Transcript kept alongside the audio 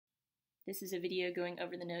This is a video going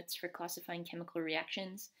over the notes for classifying chemical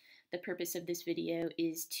reactions. The purpose of this video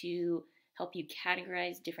is to help you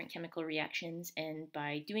categorize different chemical reactions, and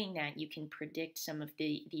by doing that you can predict some of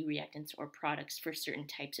the reactants or products for certain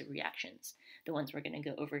types of reactions, the ones we're going to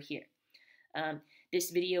go over here.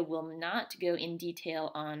 This video will not go in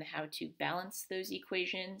detail on how to balance those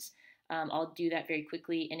equations. I'll do that very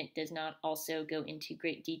quickly, and it does not also go into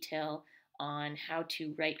great detail on how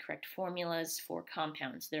to write correct formulas for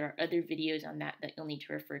compounds. There are other videos on that you'll need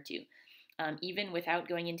to refer to. Even without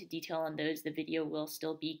going into detail on those, the video will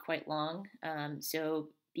still be quite long, so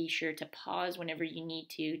be sure to pause whenever you need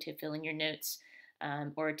to fill in your notes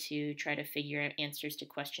or to try to figure out answers to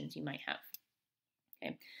questions you might have.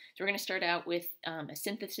 Okay, so we're going to start out with a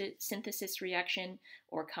synthesis reaction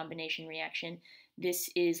or combination reaction. This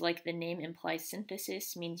is, like the name implies,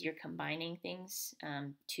 synthesis means you're combining things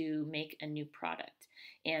to make a new product.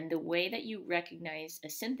 And the way that you recognize a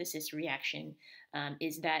synthesis reaction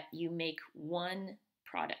is that you make one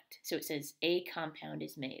product. So it says a compound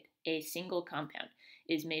is made. A single compound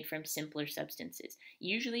is made from simpler substances.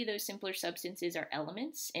 Usually those simpler substances are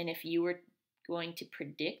elements, and if you were going to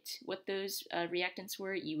predict what those reactants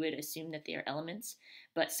were, you would assume that they are elements.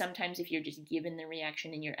 But sometimes if you're just given the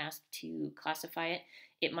reaction and you're asked to classify it,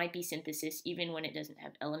 it might be synthesis even when it doesn't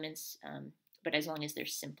have elements, but as long as they're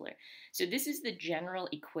simpler. So this is the general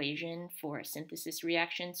equation for a synthesis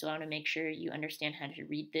reaction, so I want to make sure you understand how to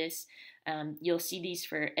read this. You'll see these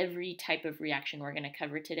for every type of reaction we're going to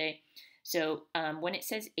cover today. So when it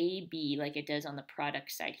says AB, like it does on the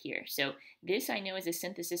product side here, so this I know is a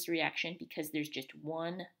synthesis reaction because there's just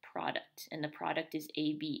one product, and the product is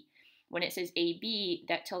AB. When it says AB,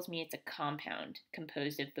 that tells me it's a compound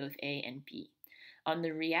composed of both A and B. On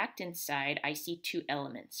the reactant side, I see two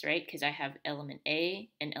elements, right? Because I have element A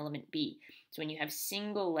and element B. So when you have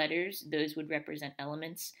single letters, those would represent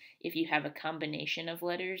elements. If you have a combination of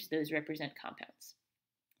letters, those represent compounds.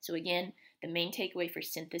 So again, the main takeaway for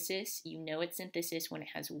synthesis, you know it's synthesis when it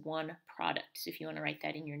has one product. So if you want to write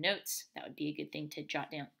that in your notes, that would be a good thing to jot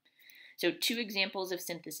down. So two examples of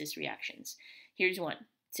synthesis reactions. Here's one.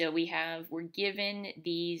 So we're given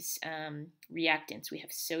these reactants. We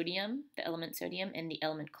have sodium, the element sodium, and the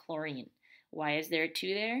element chlorine. Why is there a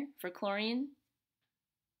 2 there for chlorine?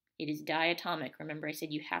 It is diatomic. Remember, I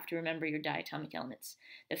said you have to remember your diatomic elements.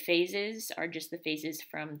 The phases are just the phases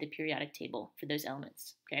from the periodic table for those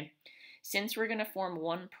elements, okay? Since we're going to form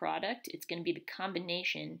one product, it's going to be the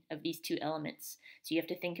combination of these two elements. So you have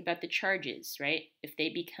to think about the charges, right? If they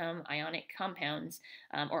become ionic compounds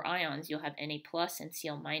or ions, you'll have Na plus and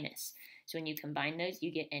Cl minus. So when you combine those,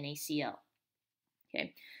 you get NaCl,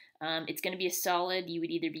 okay? It's going to be a solid. You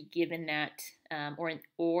would either be given that,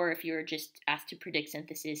 or if you're just asked to predict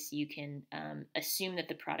synthesis, you can assume that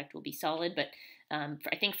the product will be solid. But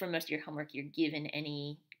I think for most of your homework, you're given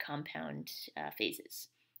any compound phases,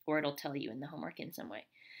 or it'll tell you in the homework in some way.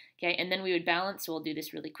 Okay, and then we would balance. So we'll do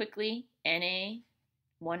this really quickly. Na,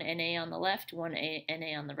 one Na on the left, one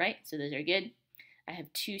Na on the right. So those are good. I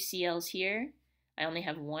have two Cls here. I only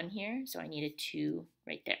have one here, so I need a 2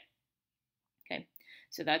 right there. Okay.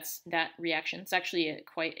 So that's that reaction. It's actually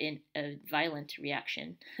quite a violent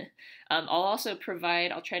reaction. I'll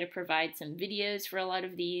try to provide some videos for a lot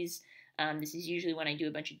of these. This is usually when I do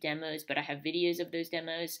a bunch of demos, but I have videos of those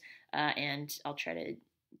demos, and I'll try to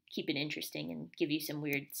keep it interesting and give you some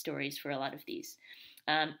weird stories for a lot of these.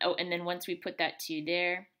 And then once we put that 2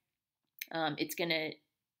 there, it's going to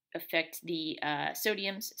affect the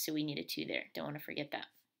sodiums, so we need a 2 there. Don't want to forget that.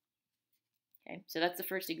 Okay, so that's the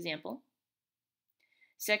first example.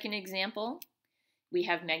 Second example, we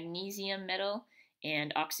have magnesium metal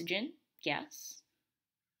and oxygen gas.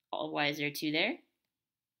 Why is there 2 there?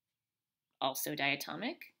 Also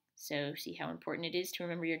diatomic. So see how important it is to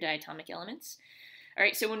remember your diatomic elements. All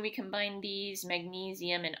right, so when we combine these,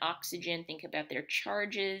 magnesium and oxygen, think about their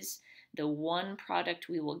charges. The one product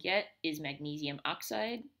we will get is magnesium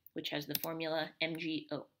oxide, which has the formula MgO.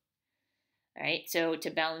 All right, so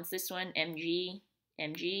to balance this one, Mg,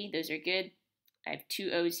 Mg, those are good. I have 2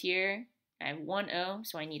 O's here. I have 1 O,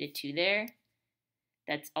 so I need a 2 there.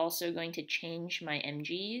 That's also going to change my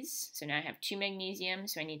Mg's. So now I have 2 magnesium,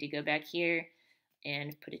 so I need to go back here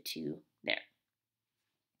and put a 2 there.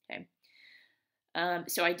 Okay.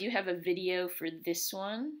 So I do have a video for this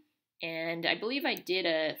one, and I believe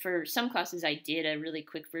for some classes I did a really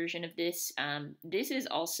quick version of this. This is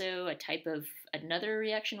also a type of another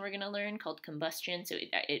reaction we're going to learn called combustion, so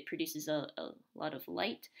it produces a lot of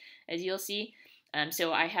light, as you'll see.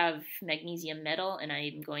 So I have magnesium metal, and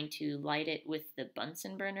I'm going to light it with the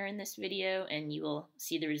Bunsen burner in this video, and you will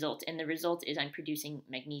see the result. And the result is I'm producing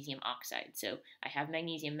magnesium oxide. So I have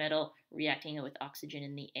magnesium metal reacting with oxygen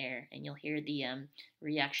in the air, and you'll hear the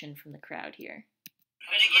reaction from the crowd here.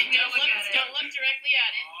 But again, don't look directly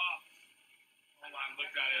at it. Hold on,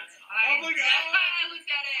 looked at it. I looked at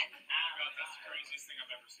it. Oh my god, that's the craziest thing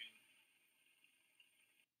I've ever seen.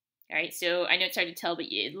 All right, so I know it's hard to tell, but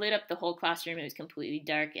it lit up the whole classroom. It was completely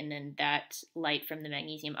dark, and then that light from the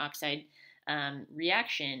magnesium oxide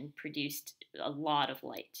reaction produced a lot of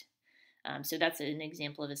light. So that's an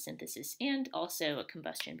example of a synthesis and also a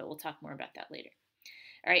combustion, but we'll talk more about that later.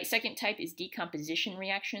 All right, second type is decomposition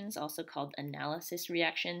reactions, also called analysis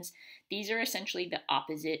reactions. These are essentially the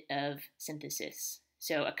opposite of synthesis.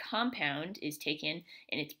 So a compound is taken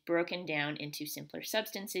and it's broken down into simpler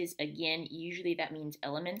substances. Again, usually that means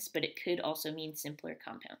elements, but it could also mean simpler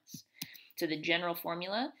compounds. So the general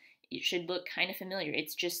formula, it should look kind of familiar.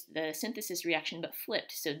 It's just the synthesis reaction but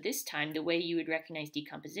flipped. So this time the way you would recognize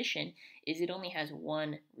decomposition is it only has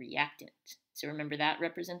one reactant. So remember that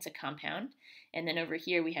represents a compound. And then over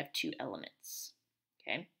here we have two elements.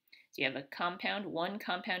 Okay? So you have a compound, one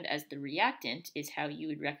compound as the reactant is how you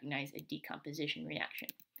would recognize a decomposition reaction.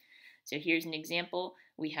 So here's an example.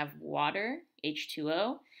 We have water,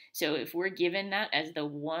 H2O. So if we're given that as the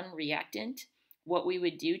one reactant, what we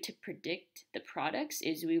would do to predict the products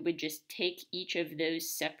is we would just take each of those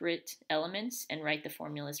separate elements and write the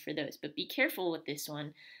formulas for those. But be careful with this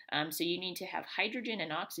one. So you need to have hydrogen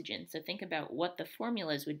and oxygen. So think about what the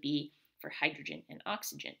formulas would be for hydrogen and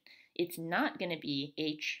oxygen. It's not going to be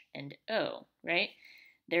H and O, right?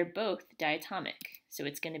 They're both diatomic. So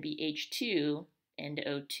it's going to be H2 and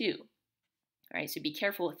O2. All right, so be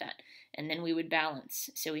careful with that. And then we would balance.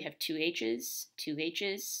 So we have two H's,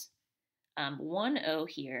 one O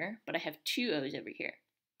here, but I have two O's over here.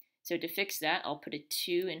 So to fix that, I'll put a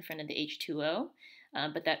 2 in front of the H2O,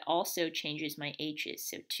 but that also changes my H's.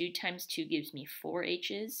 So 2 times 2 gives me 4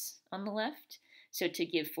 H's on the left. So to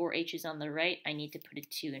give 4 H's on the right, I need to put a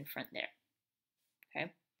 2 in front there.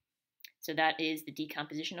 Okay? So that is the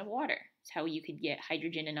decomposition of water. It's how you could get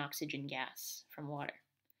hydrogen and oxygen gas from water.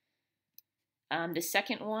 The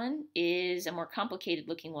second one is a more complicated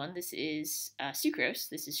looking one. This is sucrose.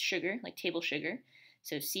 This is sugar, like table sugar.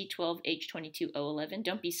 So C12H22O11.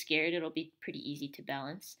 Don't be scared. It'll be pretty easy to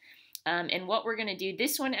balance. And what we're going to do,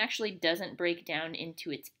 this one actually doesn't break down into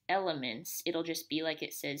its elements. It'll just be like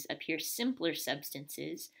it says up here, simpler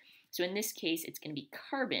substances. So in this case, it's going to be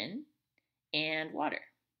carbon and water,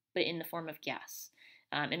 but in the form of gas.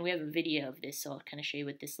 And we have a video of this, so I'll kind of show you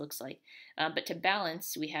what this looks like. But to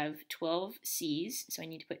balance, we have 12 C's, so I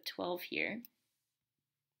need to put 12 here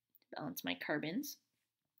to balance my carbons.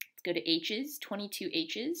 Let's go to H's, 22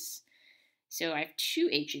 H's. So I have 2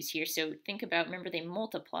 H's here, so think about, remember they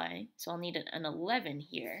multiply, so I'll need an 11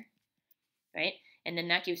 here, right? And then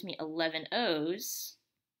that gives me 11 O's,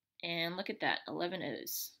 and look at that, 11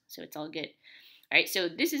 O's, so it's all good. All right, so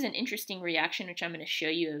this is an interesting reaction, which I'm going to show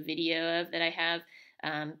you a video of that I have.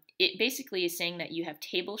 It basically is saying that you have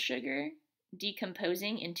table sugar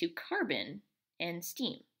decomposing into carbon and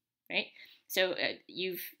steam, right? So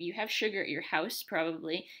you have sugar at your house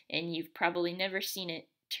probably, and you've probably never seen it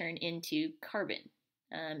turn into carbon.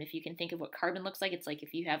 If you can think of what carbon looks like, it's like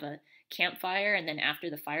if you have a campfire and then after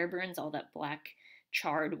the fire burns, all that black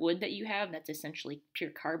charred wood that you have, that's essentially pure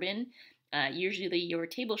carbon. Usually your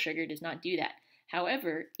table sugar does not do that.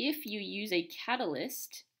 However, if you use a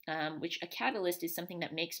catalyst, which a catalyst is something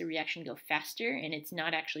that makes a reaction go faster, and it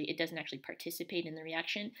doesn't actually participate in the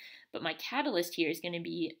reaction, but my catalyst here is going to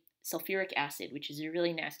be sulfuric acid, which is a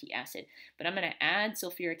really nasty acid. But I'm going to add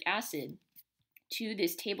sulfuric acid to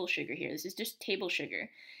this table sugar here. This is just table sugar.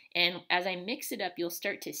 And as I mix it up, you'll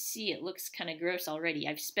start to see it looks kind of gross already.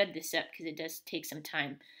 I've sped this up because it does take some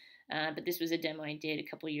time. But this was a demo I did a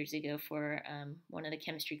couple years ago for one of the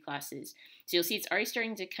chemistry classes. So you'll see it's already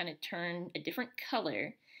starting to kind of turn a different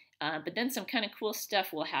color. But then some kind of cool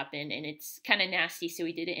stuff will happen, and it's kind of nasty, so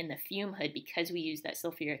we did it in the fume hood because we used that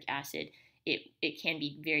sulfuric acid. It can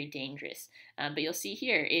be very dangerous. But you'll see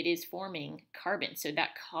here, it is forming carbon. So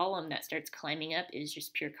that column that starts climbing up is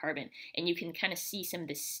just pure carbon. And you can kind of see some of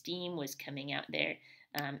the steam was coming out there.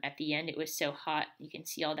 At the end, it was so hot, you can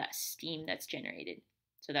see all that steam that's generated.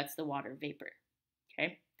 So that's the water vapor,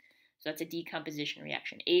 okay? So that's a decomposition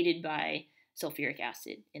reaction, aided by sulfuric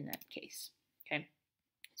acid in that case, okay?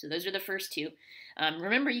 So those are the first two.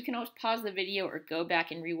 Remember, you can always pause the video or go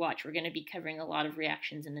back and rewatch. We're going to be covering a lot of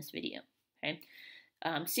reactions in this video. Okay?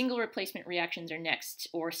 Single replacement reactions are next,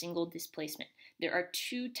 or single displacement. There are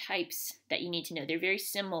two types that you need to know. They're very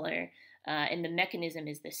similar, And the mechanism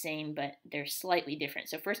is the same, but they're slightly different.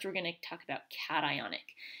 So first we're going to talk about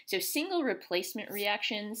cationic. So single replacement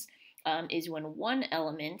reactions is when one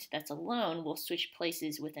element that's alone will switch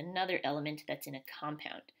places with another element that's in a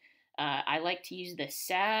compound. I like to use the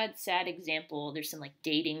sad example. There's some like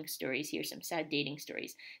dating stories here, some sad dating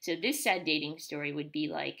stories. So this sad dating story would be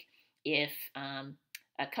like if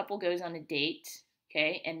a couple goes on a date,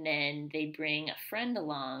 okay, and then they bring a friend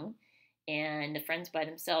along, and the friend's by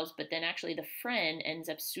themselves, but then actually the friend ends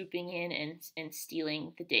up swooping in and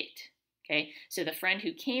stealing the date, okay? So the friend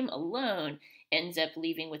who came alone ends up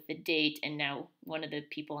leaving with the date, and now one of the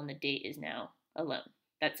people on the date is now alone.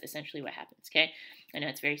 That's essentially what happens, okay? I know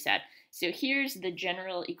it's very sad. So here's the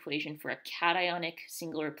general equation for a cationic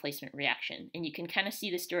single replacement reaction, and you can kind of see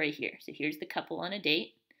the story here. So here's the couple on a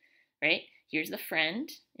date, right? Here's the friend,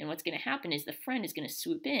 and what's going to happen is the friend is going to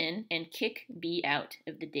swoop in and kick B out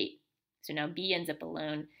of the date. So now B ends up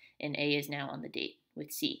alone, and A is now on the date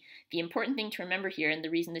with C. The important thing to remember here, and the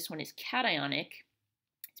reason this one is cationic,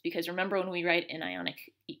 is because remember when we write an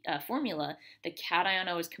ionic formula, the cation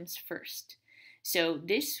always comes first. So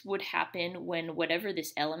this would happen when whatever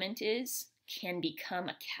this element is can become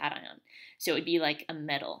a cation. So it would be like a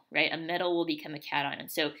metal, right? A metal will become a cation.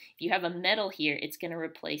 So if you have a metal here, it's going to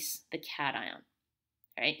replace the cation,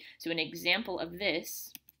 right? So an example of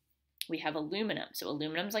this, we have aluminum. So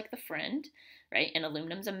aluminum's like the friend, right? And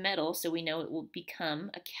aluminum's a metal, so we know it will become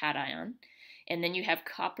a cation. And then you have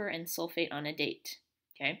copper and sulfate on a date,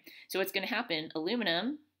 okay? So what's going to happen,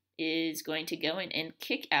 aluminum is going to go in and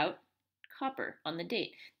kick out copper on the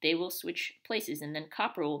date. They will switch places, and then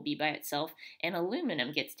copper will be by itself, and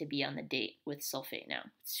aluminum gets to be on the date with sulfate now.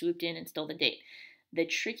 Swooped in and stole the date. The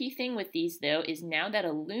tricky thing with these, though, is now that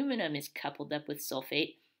aluminum is coupled up with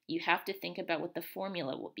sulfate, you have to think about what the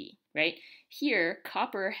formula will be, right? Here,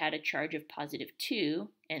 copper had a charge of +2,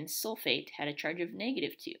 and sulfate had a charge of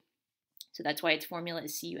 -2. So that's why its formula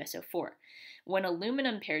is CuSO4. When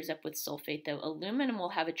aluminum pairs up with sulfate, though, aluminum will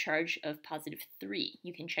have a charge of +3.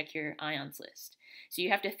 You can check your ions list. So you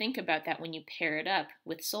have to think about that when you pair it up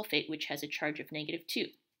with sulfate, which has a charge of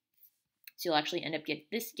 -2. So you'll actually end up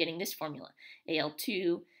getting this formula,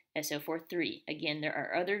 Al2SO4 3. Again, there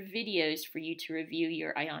are other videos for you to review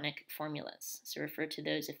your ionic formulas, so refer to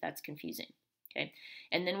those if that's confusing. Okay,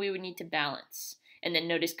 and then we would need to balance. And then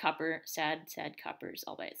notice copper, sad copper is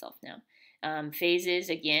all by itself now. Phases,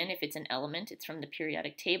 again, if it's an element, it's from the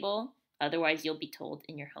periodic table. Otherwise, you'll be told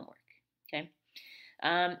in your homework. Okay,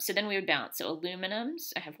 so then we would balance. So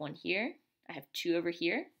aluminums, I have 1 here. I have 2 over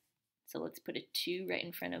here. So let's put a 2 right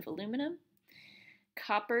in front of aluminum.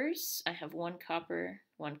 Coppers, I have 1 copper,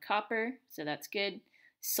 1 copper, so that's good.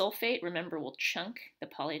 Sulfate, remember, will chunk the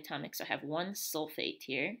polyatomic, so I have 1 sulfate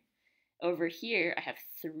here. Over here, I have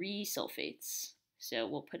 3 sulfates, so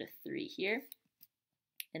we'll put a 3 here.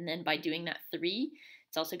 And then by doing that 3,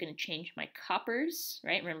 it's also going to change my coppers,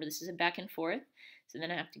 right? Remember, this is a back and forth, so then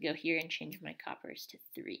I have to go here and change my coppers to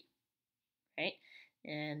 3, right?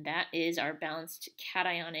 And that is our balanced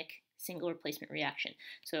cationic single replacement reaction.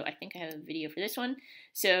 So I think I have a video for this one.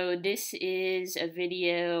 So this is a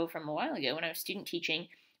video from a while ago when I was student teaching.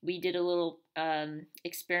 We did a little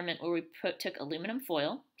experiment where we took aluminum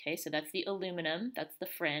foil. Okay, so that's the aluminum, that's the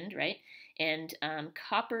friend, right? And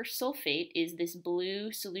copper sulfate is this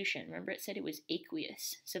blue solution. Remember it said it was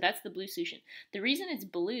aqueous. So that's the blue solution. The reason it's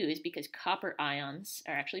blue is because copper ions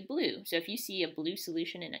are actually blue. So if you see a blue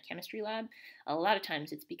solution in a chemistry lab, a lot of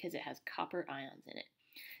times it's because it has copper ions in it.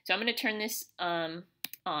 So I'm going to turn this on,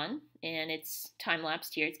 and it's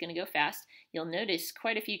time-lapsed here. It's going to go fast. You'll notice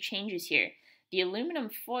quite a few changes here. The aluminum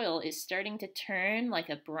foil is starting to turn like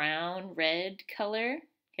a brown-red color,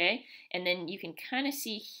 okay? And then you can kind of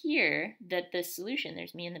see here that the solution,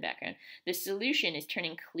 there's me in the background, the solution is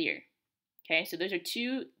turning clear, okay? So those are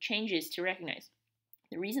 2 changes to recognize.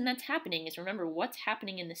 The reason that's happening is, remember, what's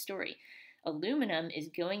happening in the story. Aluminum is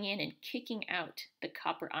going in and kicking out the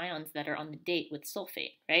copper ions that are on the date with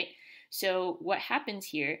sulfate, right? So what happens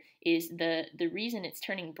here is the reason it's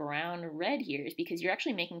turning brown-red here is because you're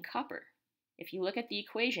actually making copper. If you look at the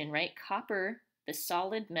equation, right, copper, the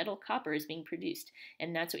solid metal copper is being produced,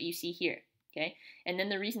 and that's what you see here, okay? And then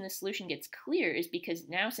the reason the solution gets clear is because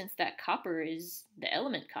now, since that copper is the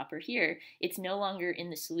element copper here, it's no longer in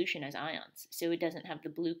the solution as ions, so it doesn't have the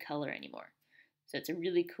blue color anymore. So it's a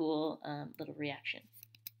really cool little reaction.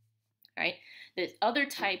 All right. The other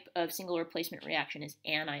type of single replacement reaction is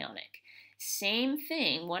anionic. Same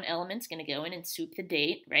thing, one element's going to go in and swoop the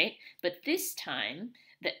date, right? But this time,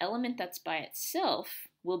 the element that's by itself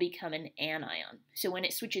will become an anion. So when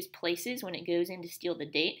it switches places, when it goes in to steal the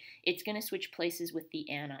date, it's going to switch places with the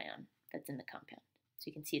anion that's in the compound. So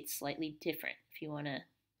you can see it's slightly different if you want to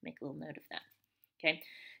make a little note of that. Okay,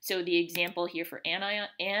 so the example here for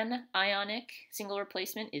anionic single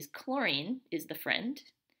replacement is chlorine is the friend,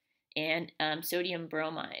 and sodium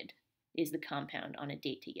bromide is the compound on a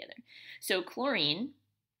date together. So chlorine,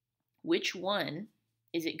 which one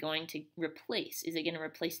is it going to replace? Is it going to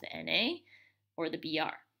replace the Na or the Br?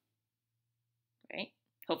 Right?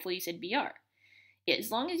 Hopefully you said Br.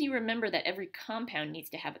 As long as you remember that every compound needs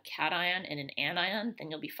to have a cation and an anion,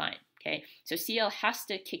 then you'll be fine. Okay? So Cl has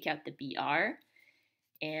to kick out the Br,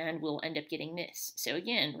 and we'll end up getting this. So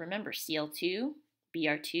again, remember Cl2,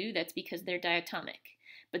 Br2, that's because they're diatomic.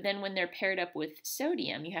 But then when they're paired up with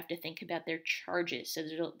sodium, you have to think about their charges. So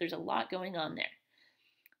there's a lot going on there.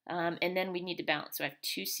 And then we need to balance. So I have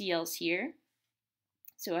 2 Cl's here.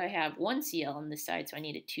 So I have 1 Cl on this side, so I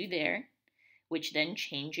need a 2 there, which then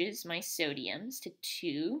changes my sodiums to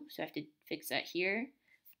 2. So I have to fix that here.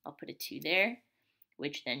 I'll put a 2 there,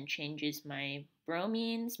 which then changes my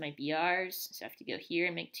bromines, my Brs. So I have to go here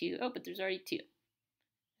and make 2. Oh, but there's already 2.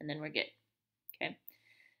 And then we're good. Okay.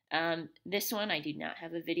 This one I do not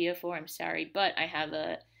have a video for, I'm sorry, but I have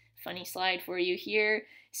a funny slide for you here.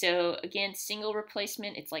 So again, single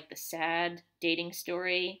replacement, it's like the sad dating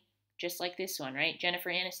story, just like this one, right? Jennifer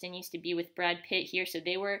Aniston used to be with Brad Pitt here, so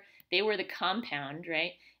they were the compound,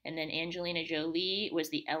 right? And then Angelina Jolie was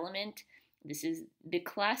the element. This is the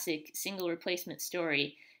classic single replacement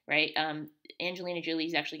story, right? Angelina Jolie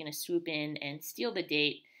is actually going to swoop in and steal the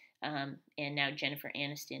date. And now Jennifer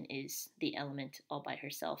Aniston is the element all by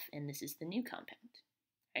herself, and this is the new compound.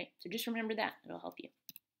 Right? So just remember that. It'll help you.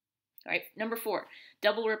 All right, number 4,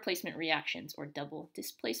 double replacement reactions or double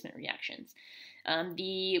displacement reactions.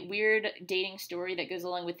 The weird dating story that goes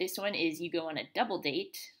along with this one is you go on a double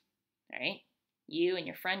date, all right? You and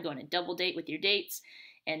your friend go on a double date with your dates,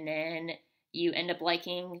 and then you end up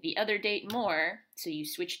liking the other date more, so you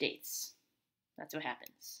switch dates. That's what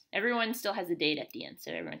happens. Everyone still has a date at the end, so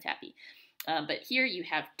everyone's happy. But here you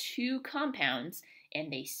have 2 compounds,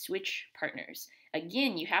 and they switch partners.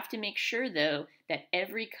 Again, you have to make sure, though, that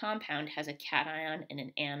every compound has a cation and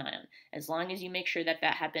an anion. As long as you make sure that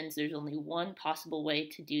that happens, there's only one possible way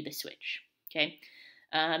to do the switch. Okay?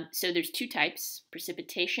 So there's 2 types,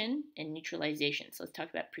 precipitation and neutralization. So let's talk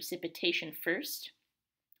about precipitation first.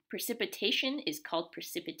 Precipitation is called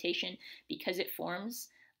precipitation because it forms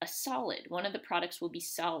a solid. One of the products will be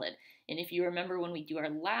solid. And if you remember when we do our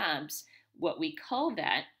labs, what we call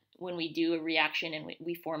that when we do a reaction and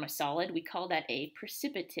we form a solid, we call that a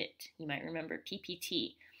precipitate. You might remember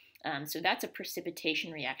PPT. So that's a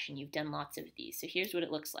precipitation reaction. You've done lots of these. So here's what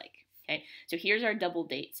it looks like. Okay, so here's our double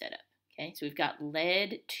date setup. Okay, so we've got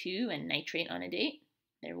lead 2 and nitrate on a date.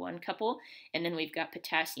 They're one couple. And then we've got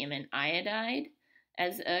potassium and iodide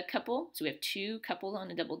as a couple. So we have 2 couples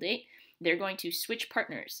on a double date. They're going to switch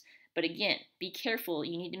partners. But again, be careful.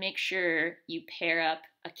 You need to make sure you pair up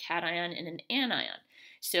a cation and an anion.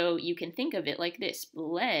 So you can think of it like this.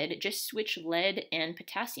 Lead, just switch lead and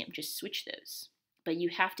potassium. Just switch those. But you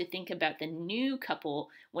have to think about the new couple.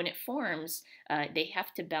 When it forms, they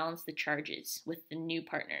have to balance the charges with the new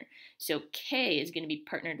partner. So K is going to be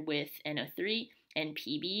partnered with NO3, and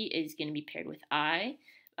PB is going to be paired with I.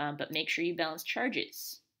 But make sure you balance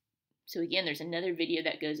charges. So again, there's another video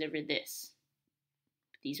that goes over this.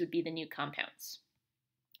 These would be the new compounds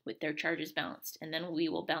with their charges balanced. And then we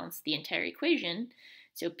will balance the entire equation.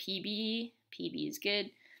 So PB is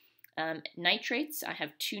good. Nitrates, I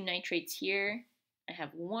have 2 nitrates here. I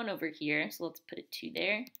have 1 over here, so let's put a 2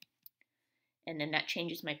 there. And then that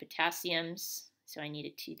changes my potassiums, so I need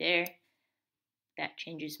a 2 there. That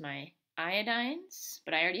changes my iodines,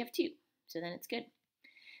 but I already have 2, so then it's good.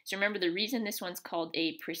 So remember, the reason this one's called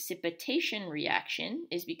a precipitation reaction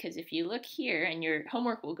is because if you look here, and your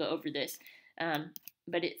homework will go over this,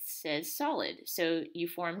 but it says solid. So you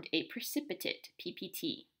formed a precipitate,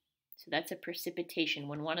 PPT. So that's a precipitation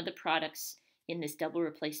when one of the products in this double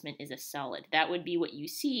replacement is a solid. That would be what you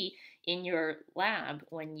see in your lab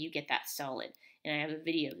when you get that solid. And I have a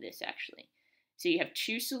video of this actually. So you have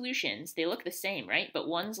 2 solutions. They look the same, right? But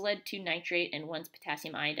one's lead 2 nitrate and one's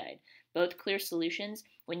potassium iodide. Both clear solutions.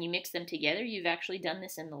 When you mix them together, you've actually done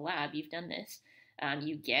this in the lab. You've done this.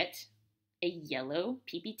 You get a yellow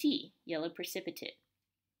PPT, yellow precipitate.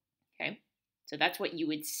 Okay? So that's what you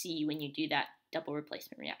would see when you do that double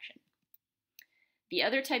replacement reaction. The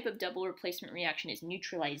other type of double replacement reaction is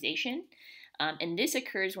neutralization. And this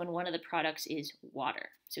occurs when one of the products is water.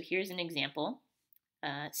 So here's an example.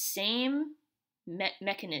 Same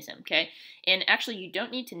mechanism, okay? And actually, you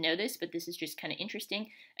don't need to know this, but this is just kind of interesting.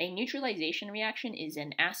 A neutralization reaction is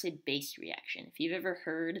an acid-base reaction. If you've ever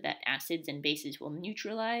heard that acids and bases will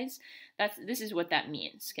neutralize, this is what that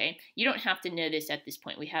means, okay? You don't have to know this at this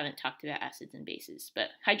point. We haven't talked about acids and bases, but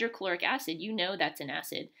hydrochloric acid, you know that's an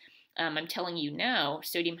acid. I'm telling you now,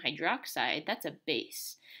 sodium hydroxide, that's a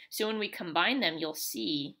base. So when we combine them, you'll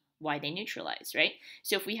see why they neutralize, right?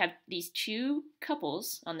 So if we have these two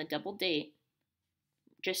couples on the double date,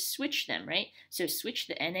 just switch them, right? So switch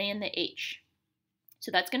the Na and the H.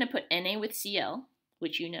 So that's going to put Na with Cl,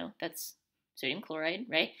 which you know, that's sodium chloride,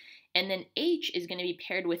 right? And then H is going to be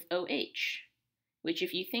paired with OH, which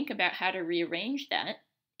if you think about how to rearrange that,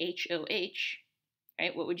 HOH,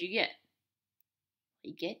 right, what would you get?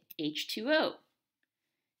 You get H2O.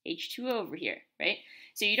 H2O over here, right?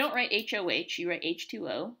 So you don't write HOH, you write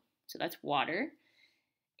H2O, so that's water.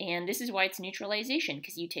 And this is why it's neutralization,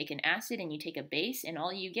 because you take an acid and you take a base, and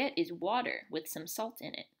all you get is water with some salt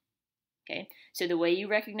in it. Okay, so the way you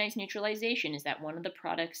recognize neutralization is that one of the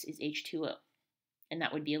products is H2O, and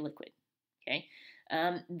that would be a liquid. Okay,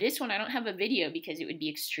 this one I don't have a video because it would be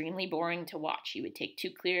extremely boring to watch. You would take two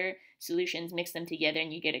clear solutions, mix them together,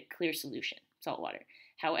 and you get a clear solution, salt water.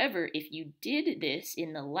 However, if you did this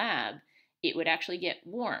in the lab, it would actually get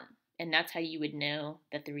warm, and that's how you would know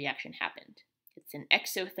that the reaction happened. It's an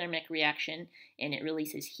exothermic reaction, and it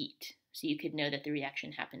releases heat. So you could know that the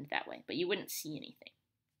reaction happened that way, but you wouldn't see anything.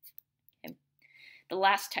 Okay. The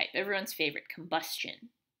last type, everyone's favorite, combustion.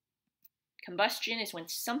 Combustion is when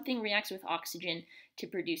something reacts with oxygen to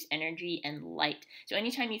produce energy and light. So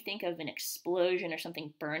anytime you think of an explosion or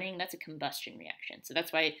something burning, that's a combustion reaction. So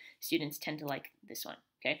that's why students tend to like this one.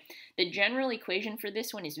 Okay. The general equation for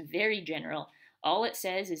this one is very general. All it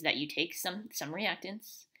says is that you take some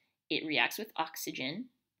reactants, it reacts with oxygen,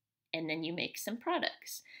 and then you make some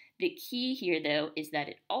products. The key here, though, is that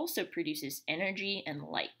it also produces energy and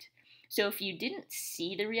light. So if you didn't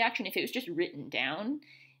see the reaction, if it was just written down,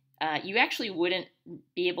 you actually wouldn't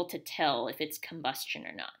be able to tell if it's combustion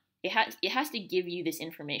or not. It has to give you this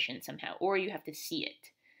information somehow, or you have to see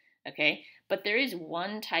it, okay? But there is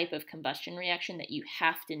one type of combustion reaction that you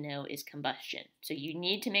have to know is combustion. So you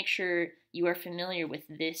need to make sure you are familiar with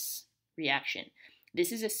this reaction.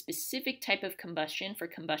 This is a specific type of combustion for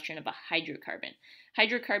combustion of a hydrocarbon.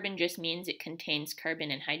 Hydrocarbon just means it contains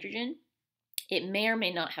carbon and hydrogen. It may or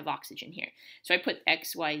may not have oxygen here. So I put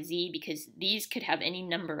X, Y, Z because these could have any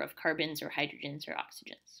number of carbons or hydrogens or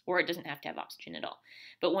oxygens, or it doesn't have to have oxygen at all.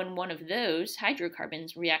 But when one of those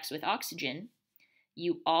hydrocarbons reacts with oxygen,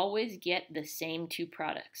 you always get the same two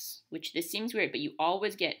products, which this seems weird, but you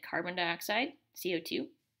always get carbon dioxide, CO2,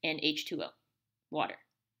 and H2O, water,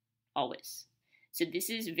 always. So this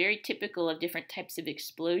is very typical of different types of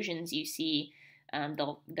explosions you see.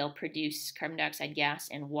 They'll produce carbon dioxide gas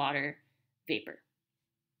and water vapor.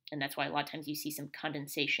 And that's why a lot of times you see some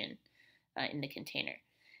condensation in the container.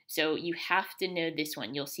 So you have to know this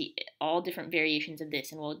one. You'll see all different variations of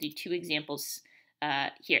this, and we'll do two examples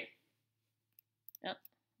here. Oh,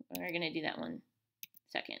 we're going to do that one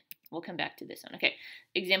second. We'll come back to this one. Okay,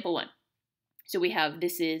 example one. So we have,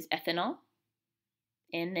 this is ethanol.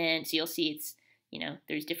 And then, so you'll see it's, you know,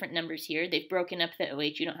 there's different numbers here. They've broken up the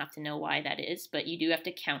OH. You don't have to know why that is, but you do have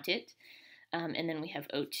to count it. And then we have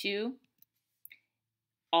O2.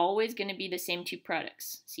 Always going to be the same two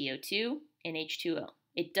products, CO2 and H2O.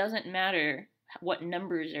 It doesn't matter what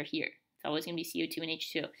numbers are here. It's always going to be CO2 and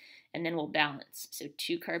H2O. And then we'll balance. So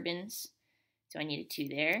 2 carbons. So I need a 2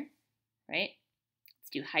 there, right? Let's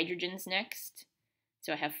do hydrogens next.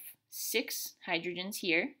 So I have 6 hydrogens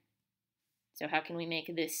here. So how can we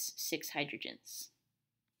make this 6 hydrogens?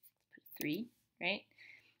 Put 3, right?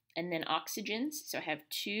 And then oxygens. So I have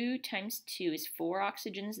 2 times 2 is 4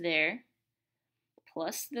 oxygens there.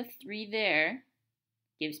 Plus the 3 there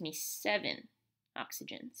gives me 7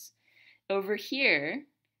 oxygens. Over here,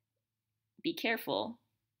 be careful.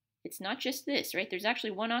 It's not just this, right? There's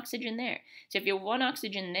actually 1 oxygen there. So if you have 1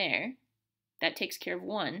 oxygen there, that takes care of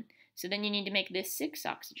 1. So then you need to make this 6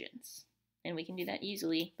 oxygens. And we can do that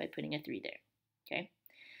easily by putting a 3 there, okay?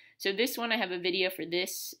 So this one, I have a video for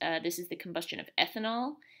this. This is the combustion of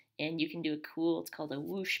ethanol. And you can do a cool, it's called a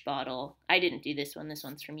whoosh bottle. I didn't do this one. This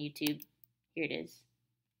one's from YouTube. Here it is.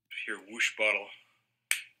 Here, whoosh bottle.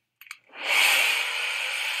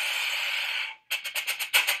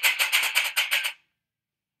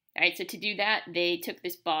 All right, so to do that, they took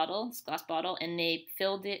this bottle, this glass bottle, and they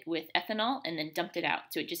filled it with ethanol and then dumped it out.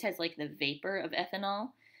 So it just has like the vapor of ethanol,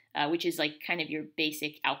 which is like kind of your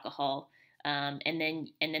basic alcohol, and then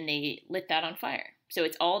they lit that on fire. So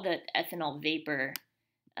it's all the ethanol vapor.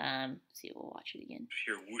 See, we'll watch it again.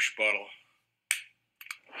 Here, whoosh bottle.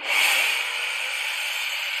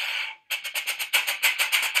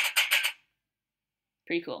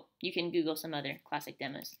 Pretty cool. You can Google some other classic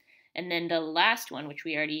demos. And then the last one, which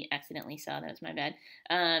we already accidentally saw, that was my bad.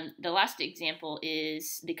 The last example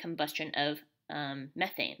is the combustion of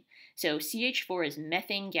methane. So CH4 is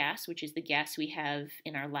methane gas, which is the gas we have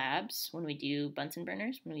in our labs when we do Bunsen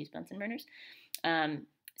burners, when we use Bunsen burners.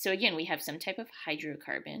 So again, we have some type of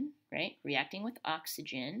hydrocarbon, right, reacting with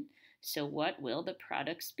oxygen. So what will the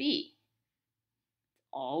products be?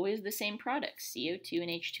 Always the same products, CO2 and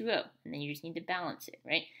H2O, and then you just need to balance it,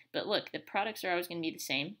 right? But look, the products are always going to be the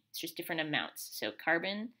same. It's just different amounts. So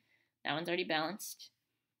carbon, that one's already balanced.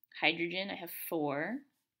 Hydrogen, I have 4.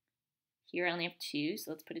 Here I only have 2,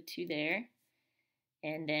 so let's put a 2 there.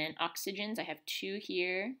 And then oxygens, I have 2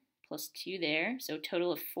 here, plus 2 there. So a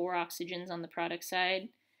total of 4 oxygens on the product side.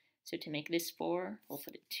 So to make this 4, we'll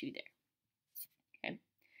put a 2 there. Okay.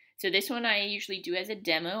 So this one I usually do as a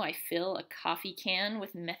demo. I fill a coffee can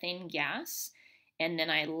with methane gas, and then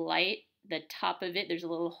I light the top of it. There's a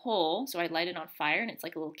little hole, so I light it on fire, and it's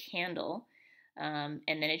like a little candle. And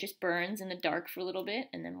then it just burns in the dark for a little bit,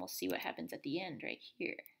 and then we'll see what happens at the end right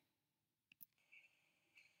here.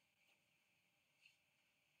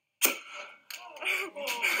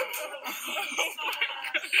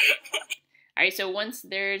 All right, so once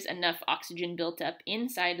there's enough oxygen built up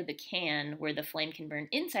inside of the can where the flame can burn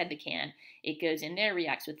inside the can, it goes in there,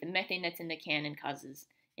 reacts with the methane that's in the can, and causes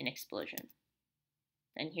an explosion.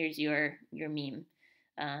 And here's your meme.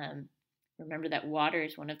 Remember that water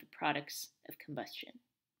is one of the products of combustion.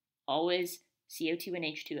 Always CO2 and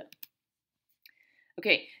H2O.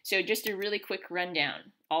 Okay, so just a really quick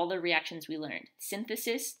rundown. All the reactions we learned.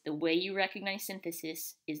 Synthesis, the way you recognize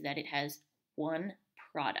synthesis is that it has one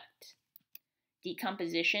product.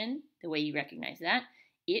 Decomposition, the way you recognize that,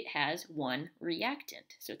 it has one reactant.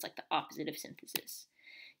 So it's like the opposite of synthesis.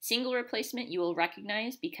 Single replacement you will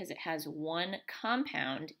recognize because it has one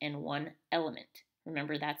compound and one element.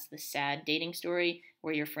 Remember, that's the sad dating story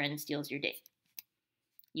where your friend steals your date.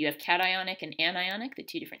 You have cationic and anionic, the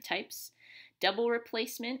 2 different types. Double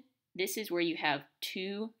replacement, this is where you have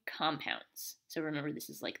 2 compounds. So remember, this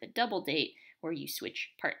is like the double date where you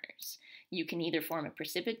switch partners. You can either form a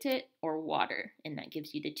precipitate or water, and that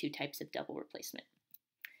gives you the 2 types of double replacement.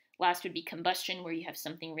 Last would be combustion, where you have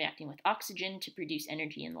something reacting with oxygen to produce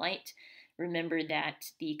energy and light. Remember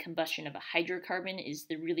that the combustion of a hydrocarbon is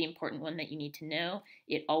the really important one that you need to know.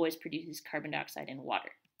 It always produces carbon dioxide and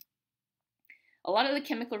water. A lot of the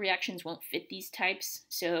chemical reactions won't fit these types,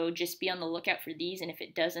 so just be on the lookout for these, and if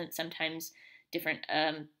it doesn't, sometimes different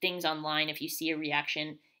things online, if you see a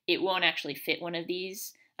reaction, it won't actually fit one of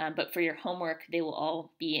these, but for your homework, they will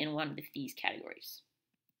all be in one of these categories.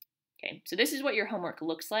 Okay, so this is what your homework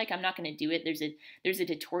looks like. I'm not going to do it. There's a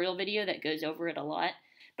tutorial video that goes over it a lot,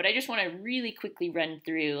 but I just want to really quickly run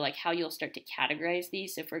through like how you'll start to categorize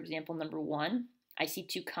these. So for example, number 1, I see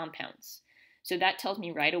 2 compounds. So that tells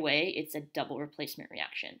me right away it's a double replacement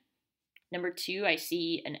reaction. Number 2, I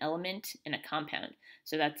see an element and a compound.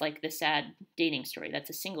 So that's like the sad dating story. That's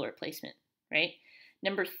a single replacement, right?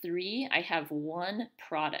 Number 3, I have 1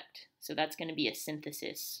 product. So that's going to be a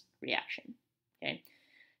synthesis reaction, okay?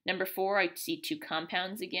 Number 4, I see 2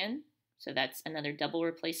 compounds again. So that's another double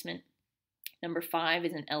replacement. Number 5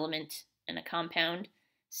 is an element and a compound,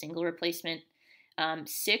 single replacement.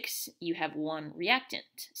 6, you have 1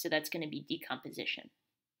 reactant. So that's going to be decomposition,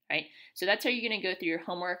 right? So that's how you're going to go through your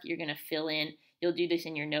homework. You're going to fill in, you'll do this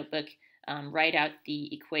in your notebook, write out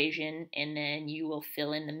the equation, and then you will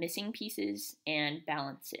fill in the missing pieces and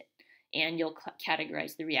balance it. And you'll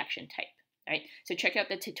categorize the reaction type, right? So check out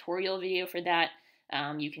the tutorial video for that.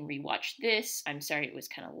 You can rewatch this. I'm sorry it was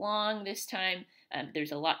kind of long this time.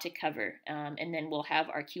 There's a lot to cover. And then we'll have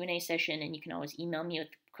our Q&A session, and you can always email me with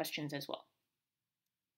questions as well.